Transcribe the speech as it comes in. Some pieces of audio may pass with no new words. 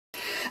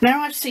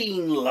Now, I've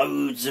seen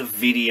loads of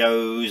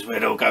videos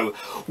where they'll go,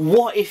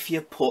 what if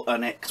you put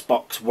an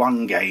Xbox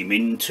One game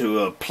into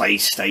a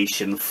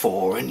PlayStation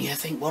 4? And you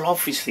think, well,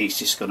 obviously it's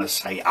just going to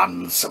say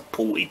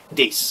unsupported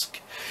disc.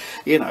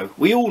 You know,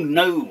 we all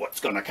know what's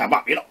going to come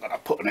up. You're not going to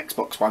put an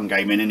Xbox One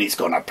game in and it's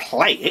going to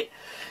play it.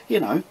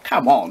 You know,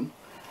 come on.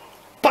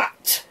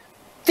 But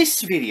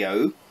this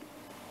video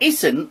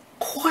isn't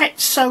quite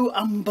so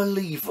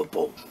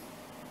unbelievable.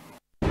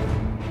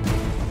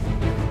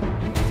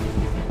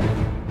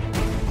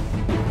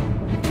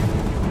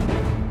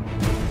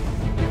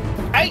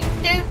 I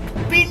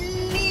don't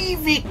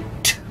believe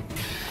it!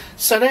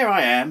 So there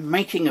I am,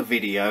 making a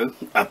video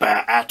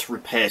about how to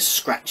repair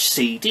scratched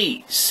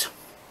CDs.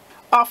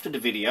 After the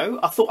video,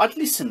 I thought I'd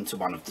listen to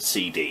one of the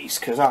CDs,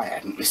 because I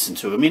hadn't listened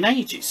to them in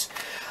ages.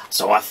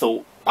 So I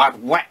thought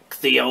I'd whack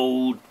the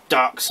old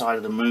Dark Side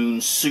of the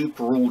Moon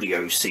Super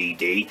Audio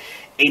CD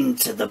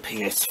into the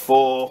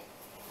ps4.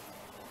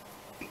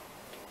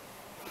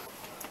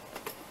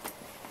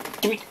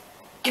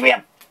 Give me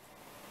a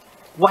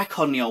whack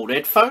on the old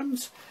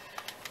headphones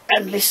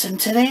and listen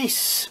to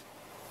this.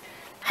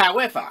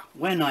 However,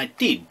 when I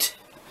did,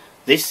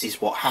 this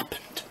is what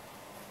happened.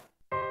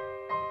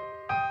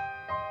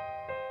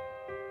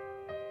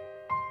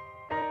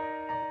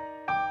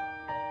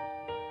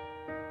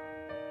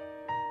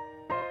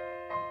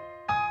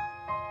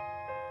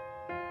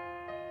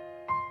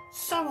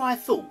 So I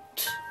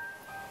thought,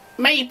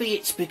 maybe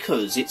it's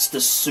because it's the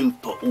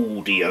Super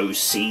Audio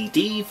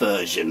CD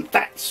version.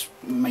 That's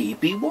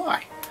maybe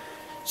why.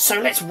 So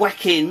let's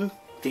whack in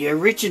the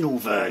original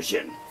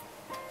version.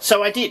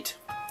 So I did.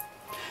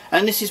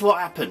 And this is what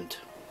happened.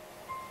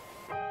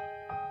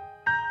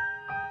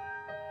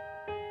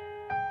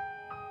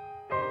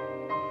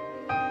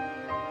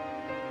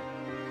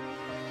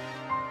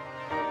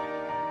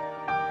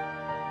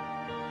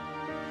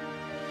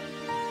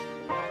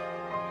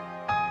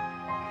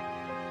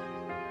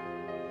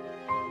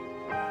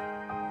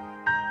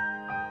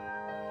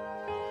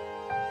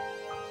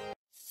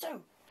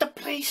 So, the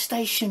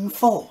PlayStation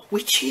 4,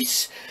 which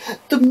is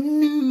the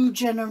new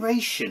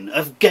generation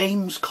of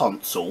games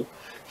console,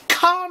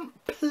 can't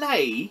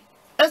play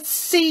a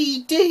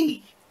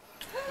CD.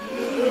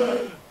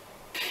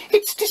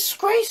 It's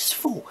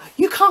disgraceful.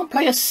 You can't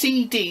play a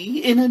CD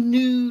in a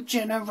new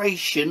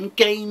generation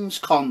games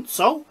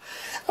console.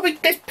 I mean,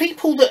 there's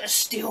people that are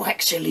still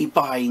actually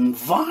buying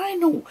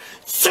vinyl.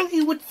 So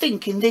you would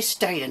think in this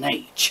day and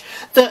age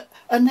that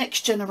a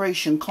next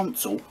generation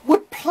console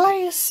would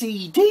play a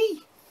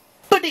CD.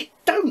 But it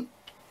don't.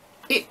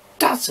 It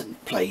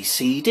doesn't play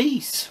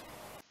CDs.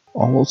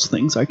 All those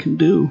things I can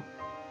do.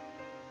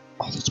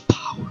 All those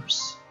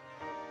powers.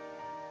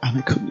 And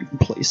I couldn't even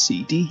play a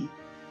CD.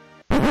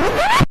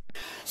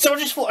 So I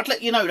just thought I'd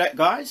let you know that,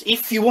 guys.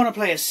 If you want to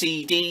play a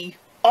CD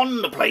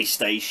on the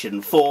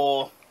PlayStation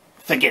 4,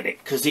 forget it,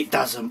 because it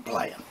doesn't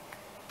play them.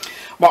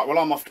 Right, well,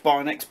 I'm off to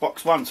buy an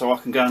Xbox One so I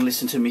can go and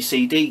listen to my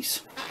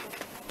CDs.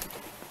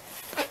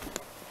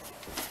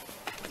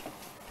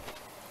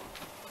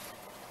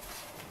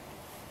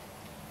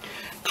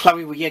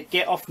 Chloe, will you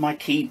get off my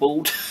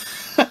keyboard?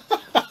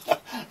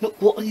 Look,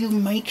 what are you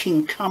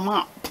making come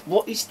up?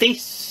 What is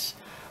this?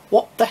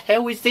 What the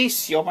hell is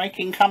this you're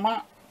making come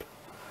up?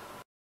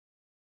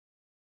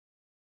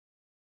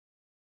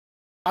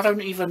 I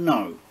don't even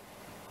know.